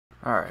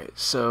Alright,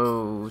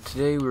 so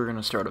today we're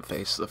gonna start a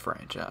face of the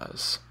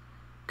franchise.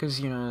 Cause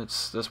you know,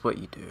 that's what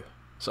you do.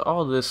 So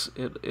all this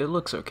it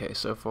looks okay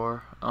so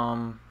far.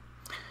 I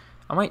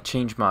might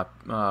change my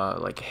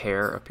like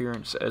hair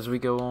appearance as we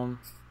go on.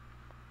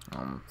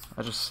 I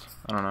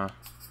don't know.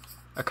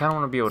 I kinda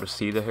wanna be able to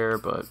see the hair,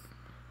 but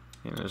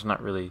you know, there's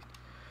not really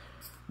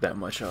that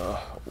much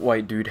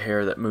white dude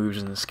hair that moves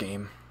in this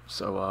game.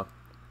 So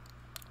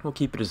we'll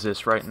keep it as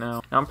this right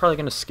now. Now I'm probably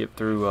gonna skip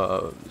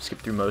through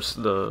most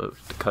of the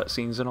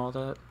cutscenes and all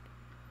that,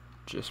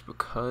 just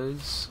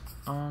because.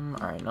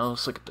 Alright, now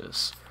let's look at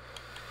this.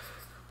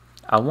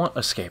 I want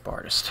escape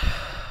artist,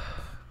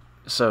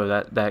 so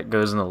that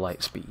goes in the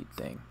light speed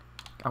thing.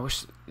 I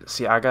wish.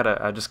 See, I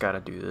just gotta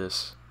do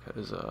this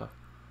because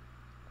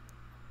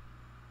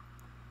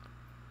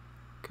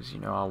you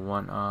know I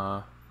want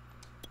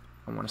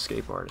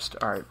escape artist.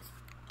 Alright,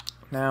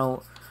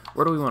 now.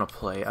 Where do we want to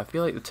play? I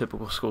feel like the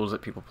typical schools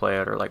that people play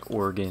at are like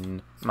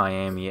Oregon,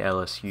 Miami,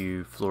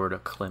 LSU, Florida,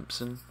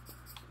 Clemson.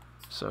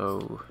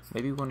 So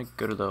maybe we want to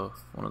go to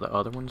one of the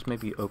other ones,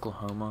 maybe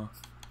Oklahoma,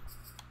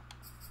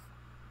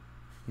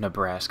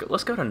 Nebraska.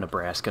 Let's go to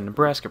Nebraska.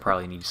 Nebraska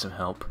probably needs some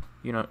help.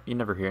 You know, you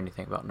never hear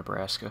anything about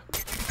Nebraska.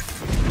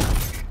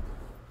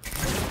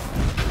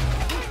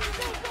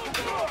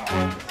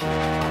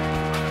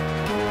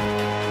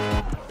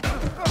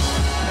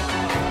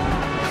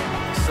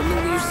 Salute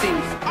when you see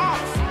me.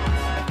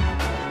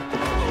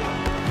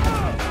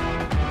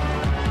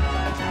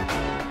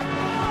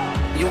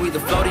 You either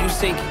float or you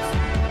sink it.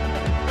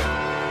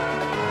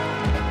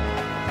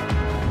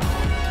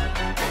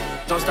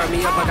 Don't start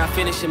me up, I got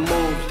finishing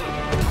moves.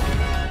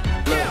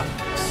 Look,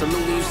 salute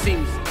when you see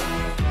me.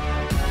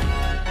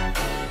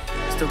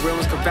 It's the real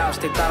ones can vouch,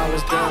 they thought I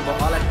was done,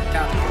 but all that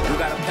out, you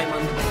gotta pay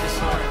my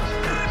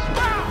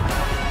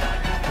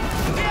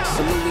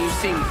salute when you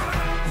see me.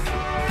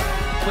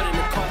 Put in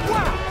the car.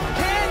 Wow!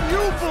 Can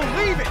you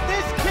believe it?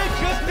 This kid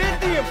just did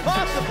the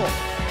impossible!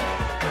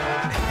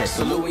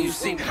 Salute when you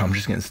see me. I'm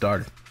just getting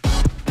started.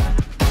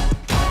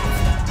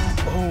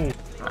 Oh.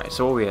 Alright,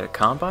 so what, we had a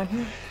combine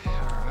here?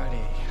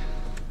 Alrighty.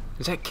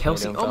 Is that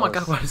Kelsey? Oh my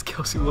god, why does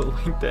Kelsey look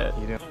like that?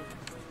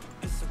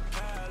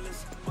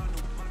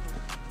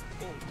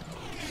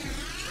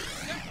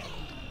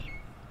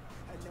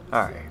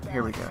 Alright,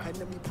 here we go.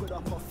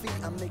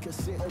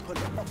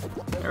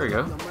 There we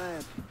go.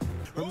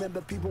 Dude,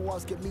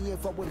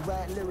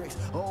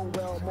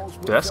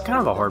 that's kind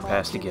of a hard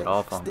pass to get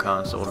off on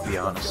console, to be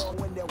honest.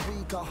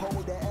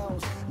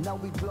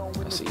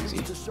 That's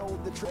easy.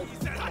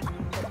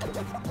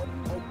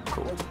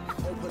 Cool.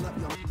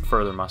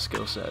 Further my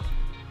skill set.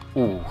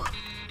 Ooh,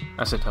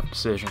 that's a tough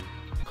decision.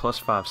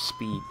 +5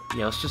 speed.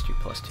 Yeah, let's just do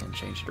 +10,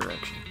 change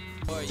direction.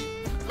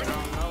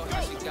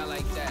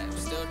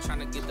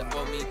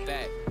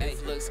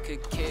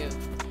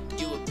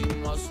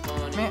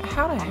 Man,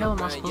 how the hell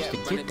am I supposed to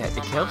get that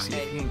to Kelsey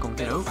if he ain't gonna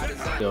get open?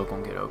 Still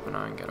gonna get open,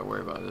 I ain't gotta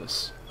worry about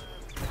this.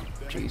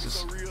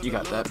 Jesus, you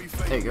got that.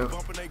 There you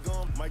go.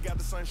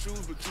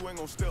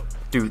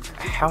 Dude,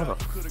 how the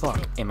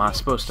fuck am I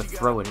supposed to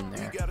throw it in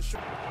there?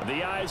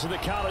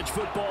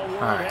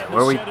 Alright,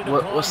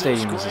 what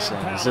stadium is this in?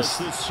 Is this...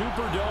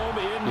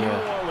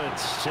 Yeah.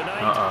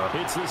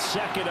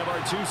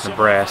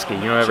 Nebraska.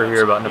 You don't ever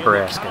hear about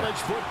Nebraska.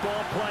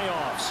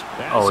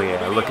 Oh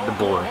yeah, look at the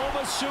board.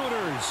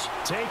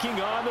 Taking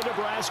on the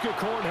Nebraska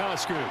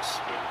Cornhuskers.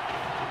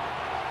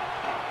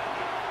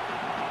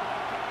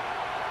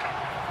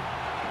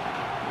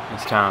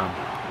 It's time.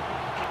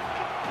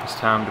 It's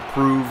time to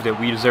prove that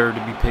we deserve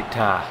to be picked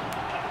high.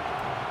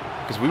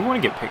 Because we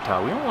want to get picked high.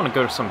 We don't want to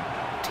go to some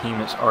team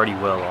that's already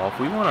well off.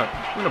 We want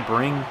to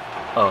bring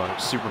a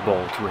Super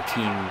Bowl to a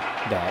team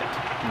that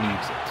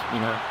needs it. You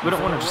know, we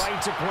don't want to just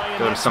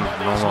go to some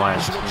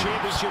normalized team,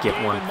 just get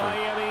one for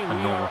a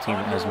normal team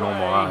that has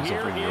normal eyes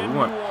every year. We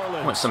want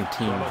some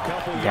team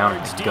down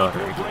in the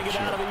gutter to get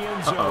shit.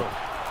 Oh,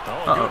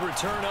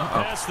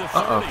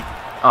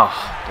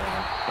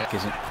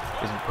 damn.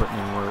 Isn't putting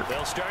in work.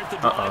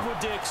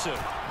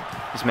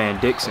 This man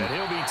Dixon.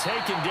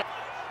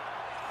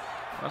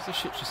 Why's this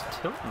shit just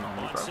tilting on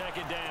me, bro?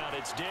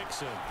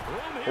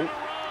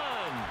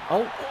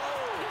 Oh,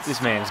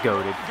 this man's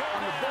goated.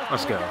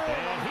 Let's go.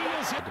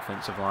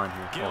 Defensive line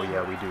here. Oh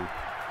yeah, we do.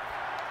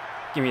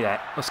 Give me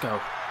that. Let's go.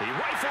 He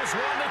rifles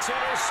one that's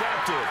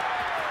intercepted.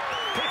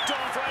 Picked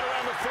off right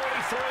around the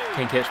 43.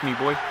 Can't catch me,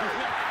 boy.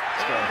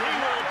 Let's go.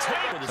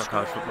 That's how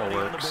college football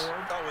works.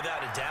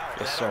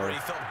 Yes, sir. You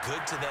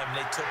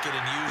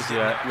see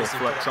that little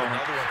flex on him?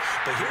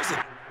 But here's it.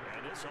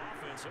 And this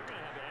offense, they're going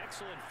to have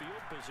excellent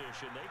field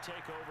position. They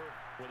take over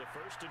with a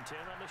 1st and 10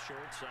 on the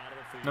short side of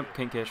the field. Nope,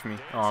 can't catch me.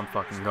 Oh, I'm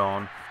fucking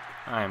gone.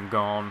 I am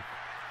gone.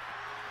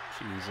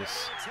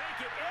 Jesus.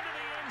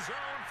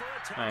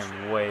 I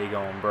am way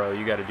gone, bro.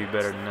 You got to do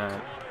better than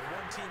that.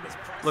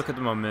 Look at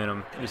the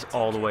momentum. It's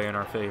all the way in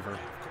our favor.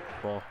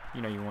 Well,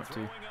 you know you want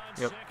to.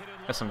 Yep.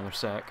 That's another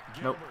sack.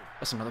 Nope.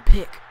 That's another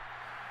pick.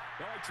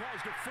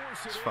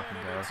 Let's fucking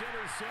go.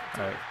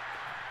 Alright.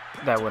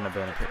 That wouldn't have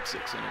been a pick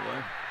 6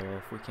 anyway.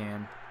 If we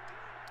can.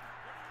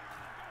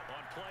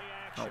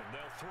 Oh.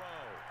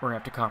 We're going to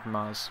have to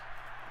compromise.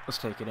 Let's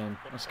take it in.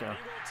 Let's go.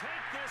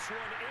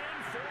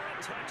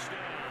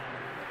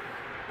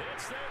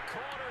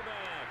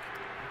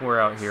 We're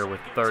out here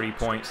with 30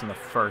 points in the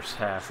first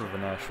half of a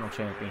national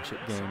championship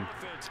game.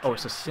 Oh,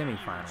 it's a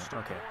semifinal.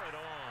 Okay.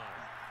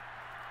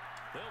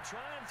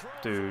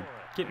 Dude,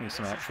 get me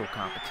some actual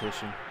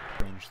competition.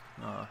 Range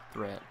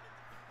threat.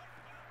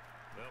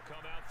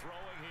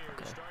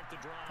 Okay.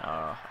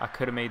 I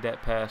could have made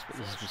that pass, but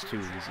this is just too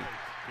easy.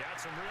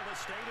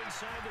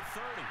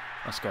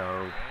 Let's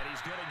go.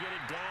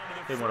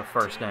 They want a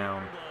first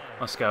down.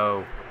 Let's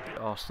go. Get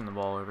Austin the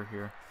ball over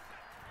here.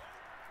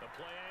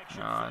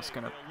 Nah, it's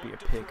going to be a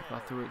pick if I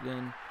threw it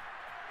then.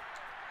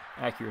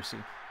 Accuracy.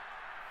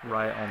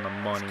 Right on the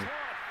money.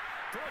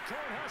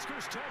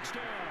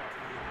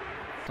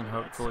 And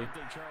hopefully.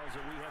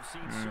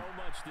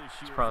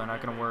 It's probably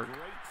not going to work.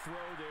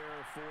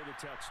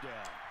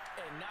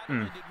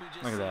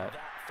 Look at that.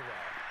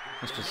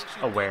 It's just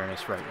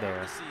awareness right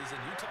there.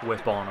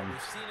 Whip on them.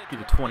 Do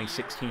the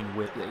 2016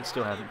 whip that they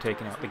still haven't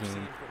taken out the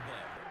game.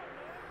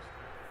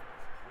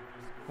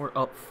 We're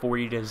up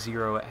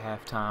 40-0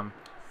 at halftime.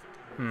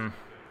 I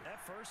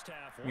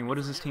mean, what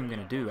is this team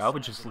going to do? I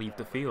would just leave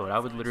the field. I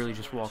would literally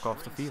just walk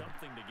off the field.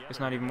 It's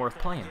not even worth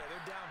playing.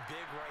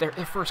 Their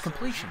first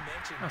completion.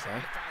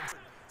 Okay.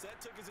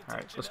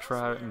 Alright, so let's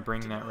try and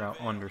bring that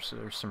route under so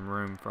there's some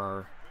room for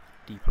our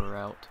deeper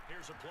route.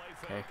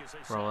 Okay,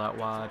 roll out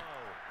wide.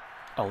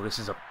 Oh, this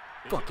is a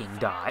fucking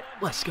dot.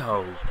 Let's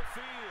go.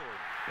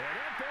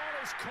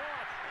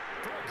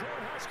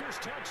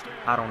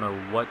 I don't know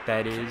what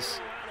that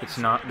is. It's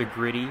not the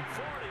gritty.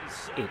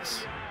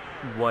 It's...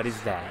 what is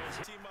that?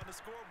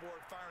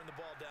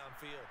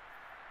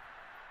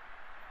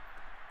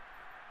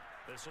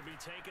 This will be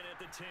taken at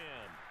the 10.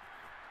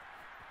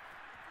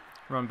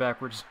 Run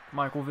backwards.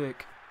 Michael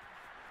Vick.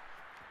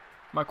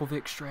 Michael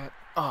Vick strap.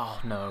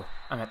 Oh, no.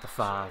 I'm at the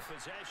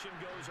 5.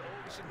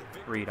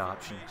 Read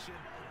option.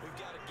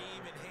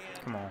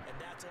 Come on.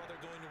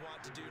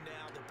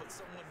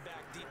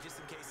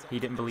 He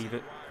didn't believe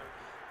it.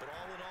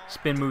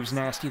 Spin move's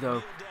nasty,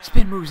 though.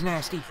 Spin move's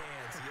nasty.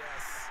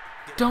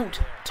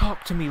 Don't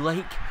talk to me,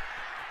 Lake.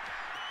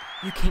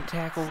 You can't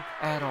tackle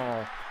at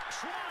all.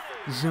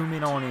 Zoom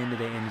in on into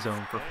the end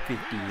zone for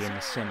 50 in the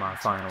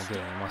semifinal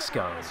game. Let's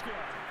go. Let's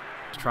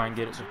try and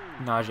get it to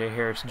Najee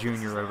Harris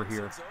Jr. over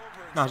here.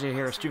 Najee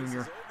Harris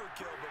Jr.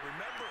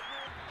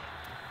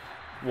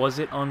 Was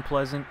it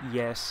unpleasant?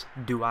 Yes.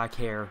 Do I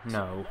care?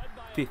 No.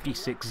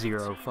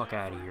 56-0. Fuck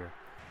out of here.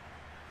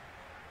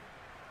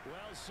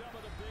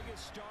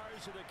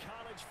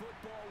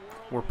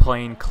 We're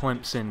playing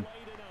Clemson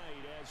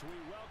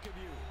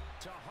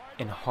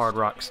in Hard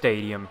Rock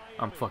Stadium.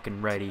 I'm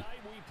fucking ready.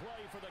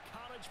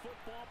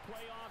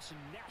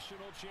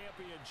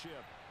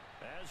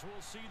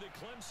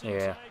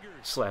 Yeah,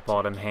 slap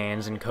all them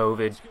hands and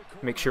COVID.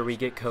 Make sure we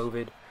get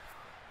COVID.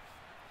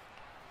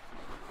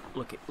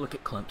 Look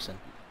at Clemson.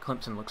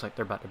 Clemson looks like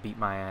they're about to beat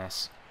my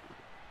ass.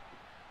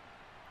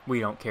 We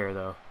don't care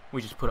though.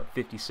 We just put up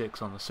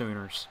 56 on the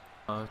Sooners.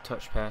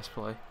 Touch pass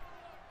play.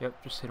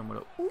 Yep, just hit him with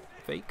a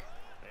fake.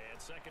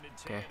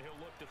 Okay,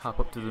 hop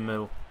up to the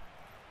middle.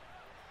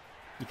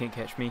 You can't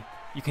catch me.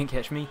 You can't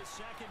catch me.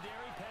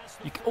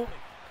 Oh,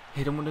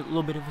 hit him with a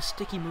little bit of a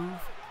sticky move.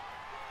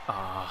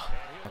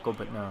 Tackle,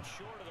 but no.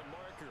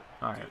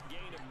 Alright.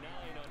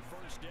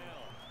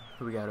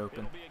 Who we got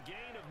open?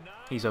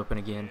 He's open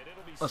again.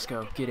 Let's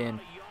go. Get in.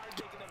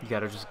 You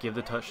gotta just give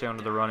the touchdown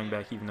to the running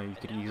back, even though you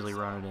could easily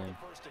run it in.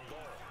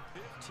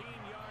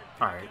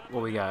 Alright,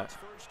 what we got?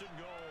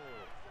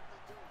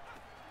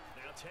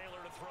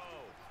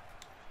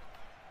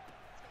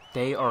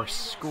 They are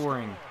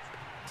scoring.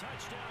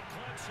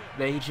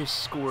 They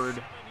just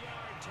scored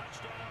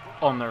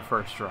on their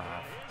first drive.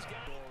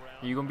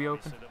 Are you gonna be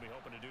open?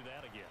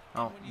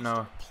 Oh,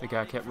 no. The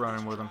guy kept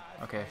running with him.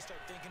 Okay.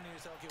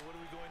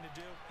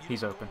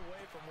 He's open.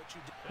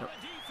 Yep.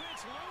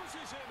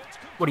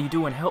 What are you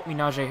doing? Help me,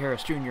 Najee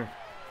Harris Jr.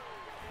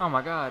 Oh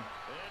my god.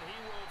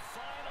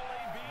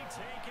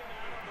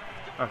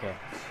 Okay.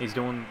 He's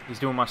doing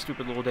my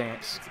stupid little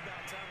dance.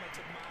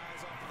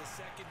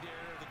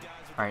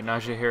 Alright,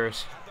 Najee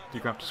Harris,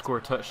 you're going to have to score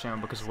a touchdown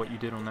because of what you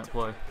did on that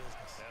play.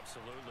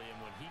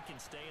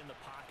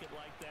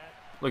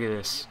 Look at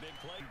this.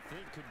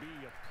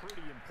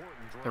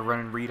 They're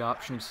running read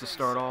options to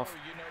start off.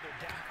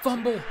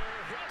 Fumble!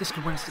 This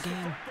could win us the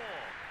game.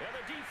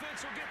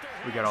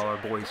 We got all our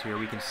boys here.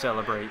 We can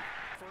celebrate.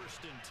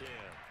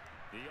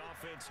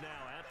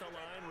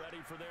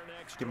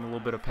 Give him a little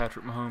bit of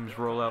Patrick Mahomes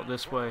roll out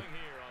this way.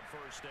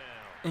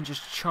 And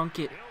just chunk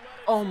it.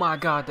 Oh my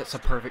god, that's a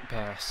perfect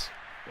pass.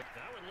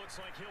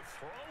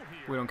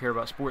 We don't care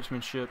about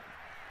sportsmanship.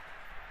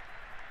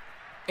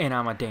 And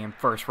I'm a damn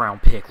first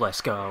round pick.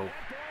 Let's go.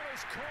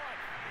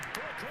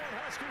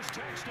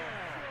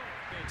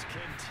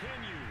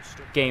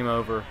 Game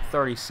over.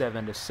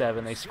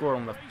 37-7. They scored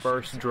on the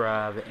first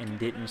drive and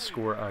didn't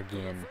score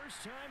again.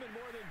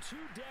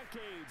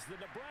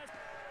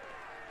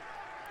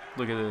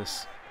 Look at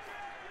this.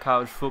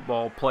 College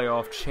football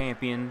playoff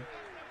champion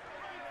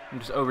I'm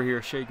just over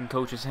here shaking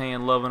coach's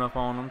hand, loving up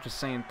on him, just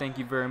saying thank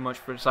you very much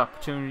for this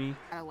opportunity.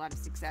 A lot of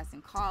success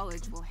in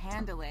college will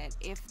handle it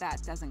if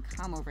that doesn't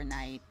come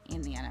overnight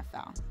in the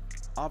NFL.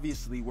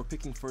 Obviously, we're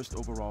picking first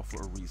overall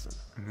for a reason.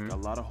 Got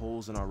a lot of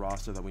holes in our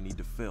roster that we need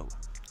to fill.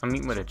 I'm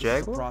meeting with a It's a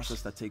Jaguar?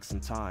 process that takes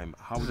some time.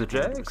 How This are is you the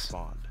going to Jags?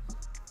 respond?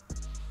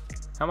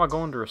 How am I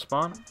going to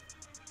respond?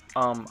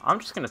 I'm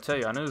just gonna tell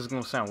you, I know this is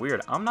gonna sound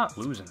weird. I'm not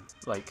losing.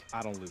 Like,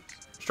 I don't lose.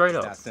 straight It's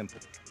up. that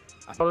simple.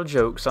 All the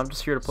jokes, I'm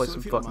just here to play So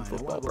some if you don't fucking mind, I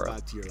football, want to go bro.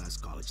 back to your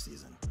last college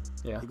season.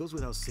 Yeah. It goes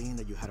without saying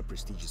that you had a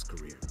prestigious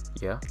career.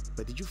 Yeah?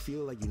 But did you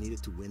feel like you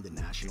needed to win the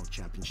national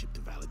championship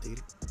to validate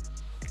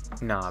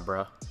it? Nah,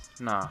 bro.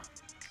 Nah.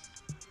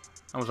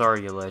 I was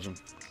already a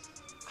legend.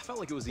 I felt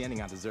like it was the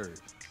ending I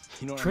deserved.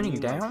 You know what Turning I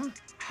mean? Like, down?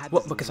 had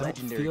What, this because I don't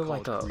legendary feel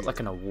like college career. like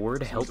an award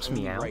So it's helps me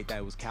only out? right that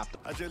it was capped.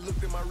 I just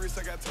looked at my wrist,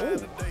 I got time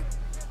today.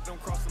 Don't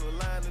cross the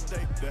line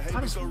today. The hate How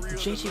be does so real,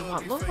 JJ the love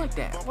Watt be look fake. like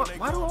that? Bumping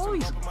Why they do all gums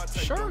these and bumping my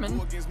tape. Sherman? Don't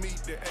go against me,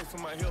 they ask for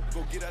my help.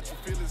 Go get out your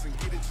feelings and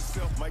get it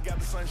yourself. Might got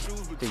the same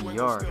shoes, but The you ain't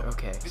yard, gonna step.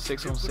 okay. Did you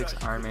 6-on-6 get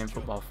put out? Ironman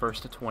football,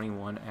 1st to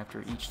 21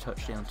 after each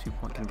touchdown,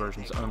 2-point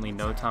conversions, only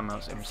no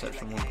timeouts,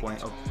 interception 1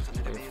 point,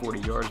 40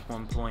 yards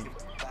 1 point,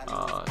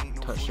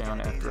 touchdown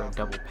after a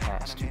double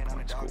pass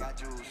 2-point score.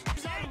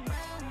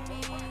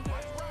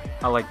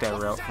 I like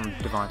that route from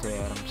Devontae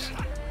Adams.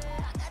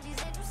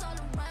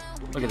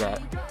 Look at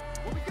that.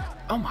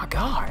 Oh my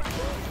god.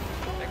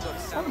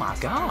 Oh my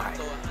god.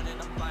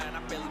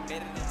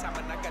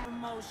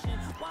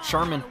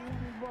 Sherman.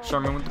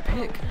 Sherman with the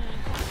pick.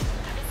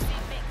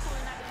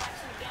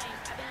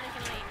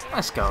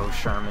 Let's go,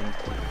 Sherman.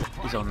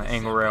 He's on the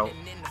angle route.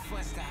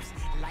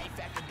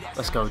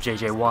 Let's go,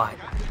 JJ Watt.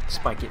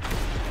 Spike it.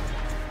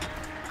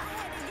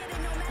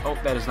 Oh,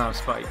 that is not a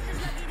spike.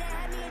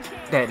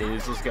 That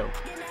is. Let's go.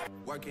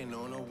 Working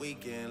on a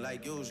weekend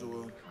like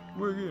usual.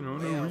 Working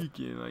on a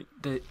weekend, like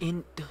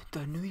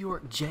the New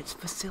York Jets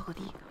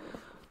facility.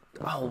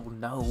 Oh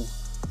no,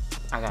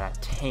 I gotta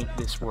tank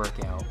this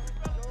workout.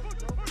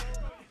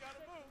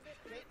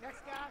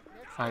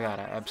 I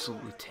gotta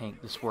absolutely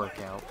tank this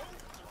workout.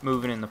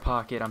 Moving in the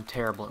pocket, I'm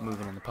terrible at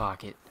moving in the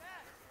pocket.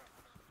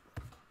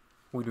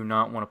 We do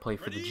not want to play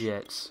for the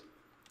Jets.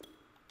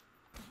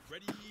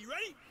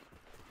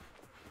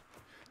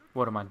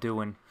 What am I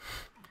doing?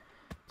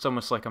 It's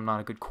almost like I'm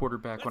not a good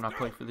quarterback when I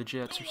play for the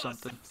Jets or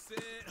something.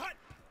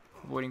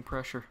 Avoiding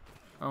pressure.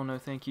 Oh no,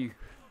 thank you.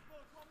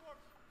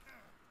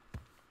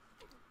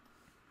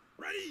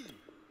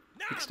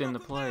 Extend the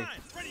play.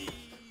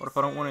 What if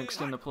I don't want to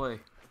extend the play?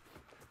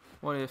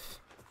 What if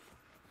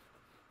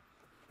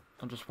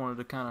I just wanted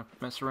to kind of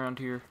mess around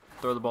here,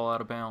 throw the ball out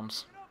of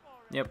bounds?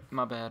 Yep,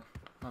 my bad.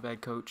 My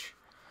bad, coach.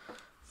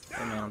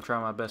 Hey man, I'm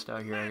trying my best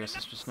out here. I guess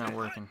it's just not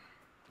working.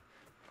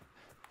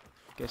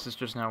 Guess it's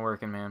just not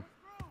working, man.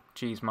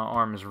 Jeez, my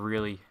arm is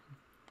really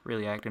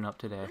acting up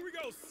today.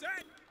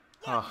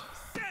 Oh,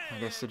 I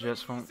guess the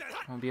Jets won't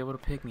be able to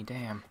pick me.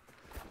 Damn.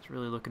 I was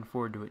really looking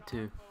forward to it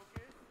too.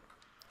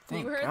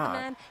 Thank You heard the God.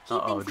 man. He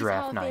Uh-oh, thinks he's draft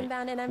Hall of night. Fame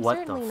bound, and I'm What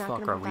certainly the not fuck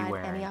going to are we provide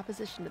wearing? any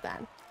opposition to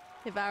that.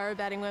 If I were a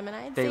betting woman,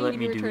 I'd They say let you'd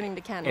me be do returning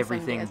to Canada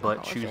everything someday as a but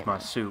Hall of choose Famer. my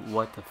suit.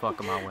 What the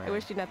fuck am I I wearing?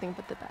 wish you nothing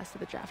but the best of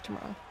the draft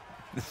tomorrow.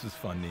 This was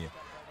fun, Nia.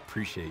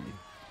 Appreciate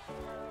you.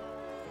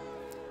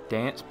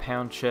 Dance,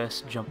 pound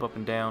chest, jump up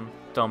and down,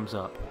 thumbs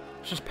up.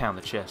 Just pound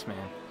the chest,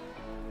 man.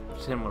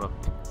 Just hit him with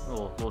a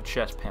little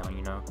chest pound,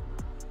 you know.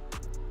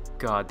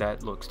 God,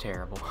 that looks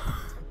terrible.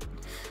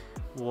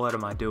 What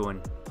am I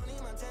doing?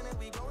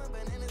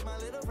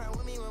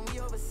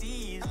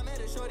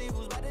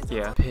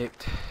 Yeah,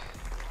 picked.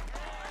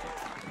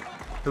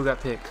 Who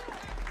got picked?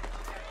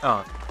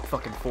 Oh,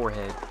 fucking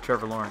forehead.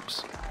 Trevor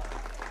Lawrence.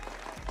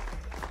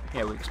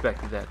 Yeah, we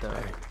expected that though.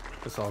 Hey,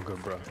 it's all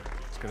good, bro.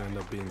 It's gonna end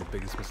up being the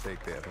biggest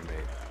mistake they ever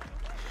made.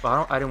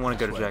 But I didn't want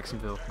to go to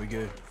Jacksonville. We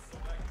good?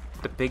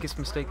 The biggest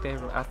mistake they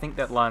ever. I think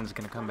that line's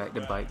gonna come back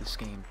to bite this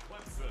game.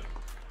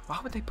 Why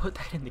would they put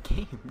that in the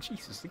game?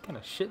 Jesus, they kind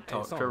of shit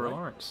talk it's all Trevor right.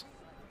 Lawrence.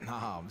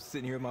 Nah, I'm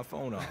sitting here with my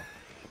phone off.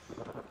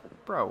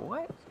 Bro,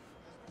 what?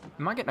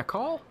 Am I getting a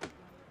call?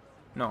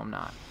 No, I'm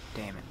not.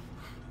 Damn it.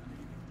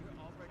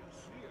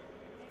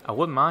 I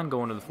wouldn't mind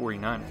going to the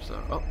 49ers,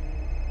 though. Oh.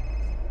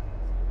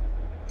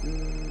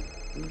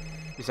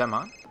 Is that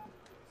mine?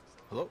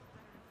 Hello?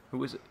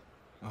 Who is it?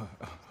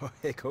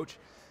 Hey, coach.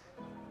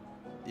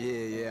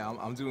 Yeah,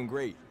 I'm doing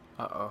great.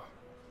 Uh-oh.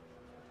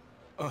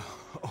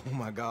 Oh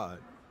my God.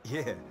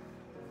 Yeah,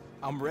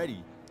 I'm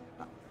ready.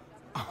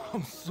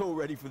 I'm so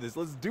ready for this.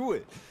 Let's do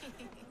it.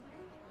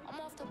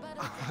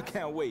 I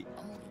can't wait.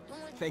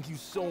 Thank you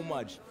so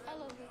much.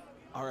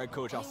 All right,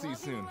 coach. I'll see you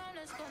soon.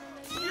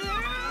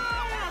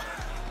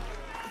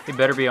 It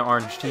better be an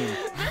orange team.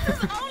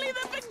 Only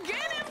the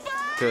beginning, bud!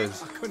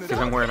 Because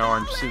I'm wearing an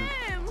orange suit.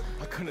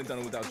 I couldn't have done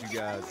it without you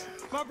guys.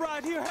 My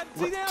bride here had to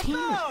see What that team?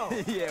 bell.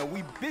 Yeah,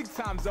 we big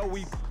time,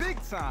 Zoe.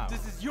 Big time.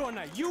 This is your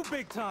night. You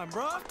big time,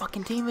 bro.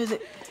 Fucking team is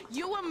it?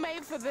 You were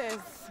made for this.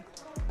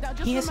 Now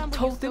just He hasn't remember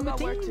told you still them got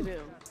the work to team.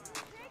 do.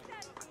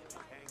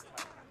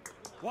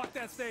 Walk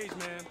that stage,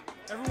 man.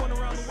 Everyone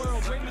around the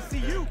world waiting to see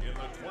you.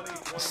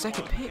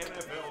 Second pick.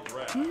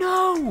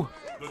 No!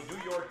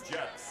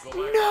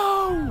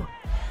 No!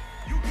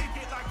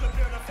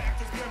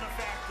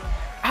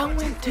 I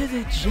went to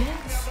the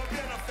Jets?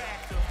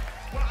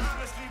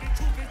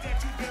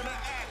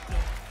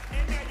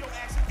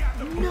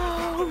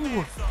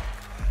 No!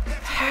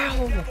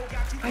 How?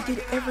 I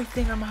did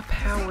everything in my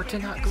power to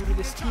not go to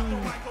this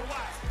team.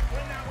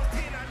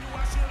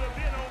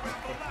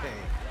 Hey,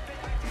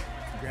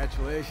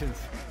 congratulations.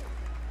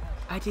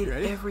 I did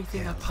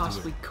everything I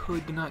possibly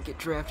could to not get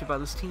drafted by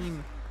this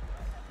team.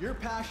 Your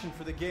passion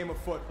for the game of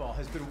football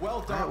has been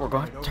well Alright, we're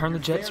going to turn the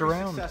Jets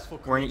around.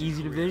 We're in an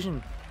easy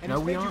division. No,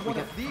 we aren't. We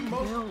got the fucking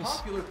most Bills.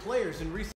 popular players in recent